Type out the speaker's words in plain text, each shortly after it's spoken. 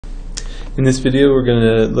In this video, we're going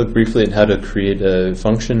to look briefly at how to create a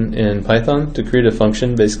function in Python. To create a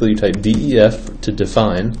function, basically you type def to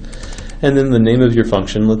define, and then the name of your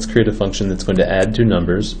function. Let's create a function that's going to add two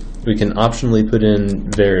numbers. We can optionally put in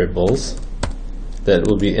variables that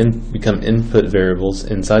will become input variables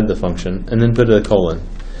inside the function, and then put a colon.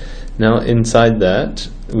 Now inside that,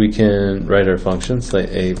 we can write our functions like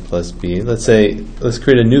a plus b. Let's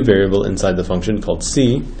create a new variable inside the function called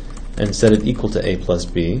c, and set it equal to a plus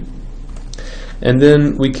b. And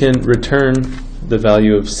then we can return the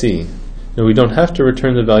value of c. Now we don't have to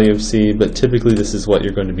return the value of c, but typically this is what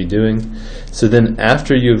you're going to be doing. So then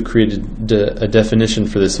after you've created a definition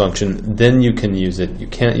for this function, then you can use it. You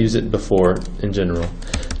can't use it before in general.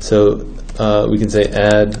 So we can say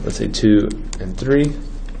add, let's say 2 and 3.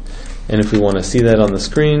 And if we want to see that on the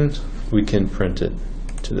screen, we can print it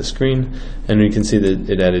to the screen. And we can see that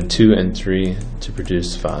it added 2 and 3 to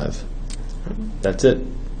produce 5. That's it.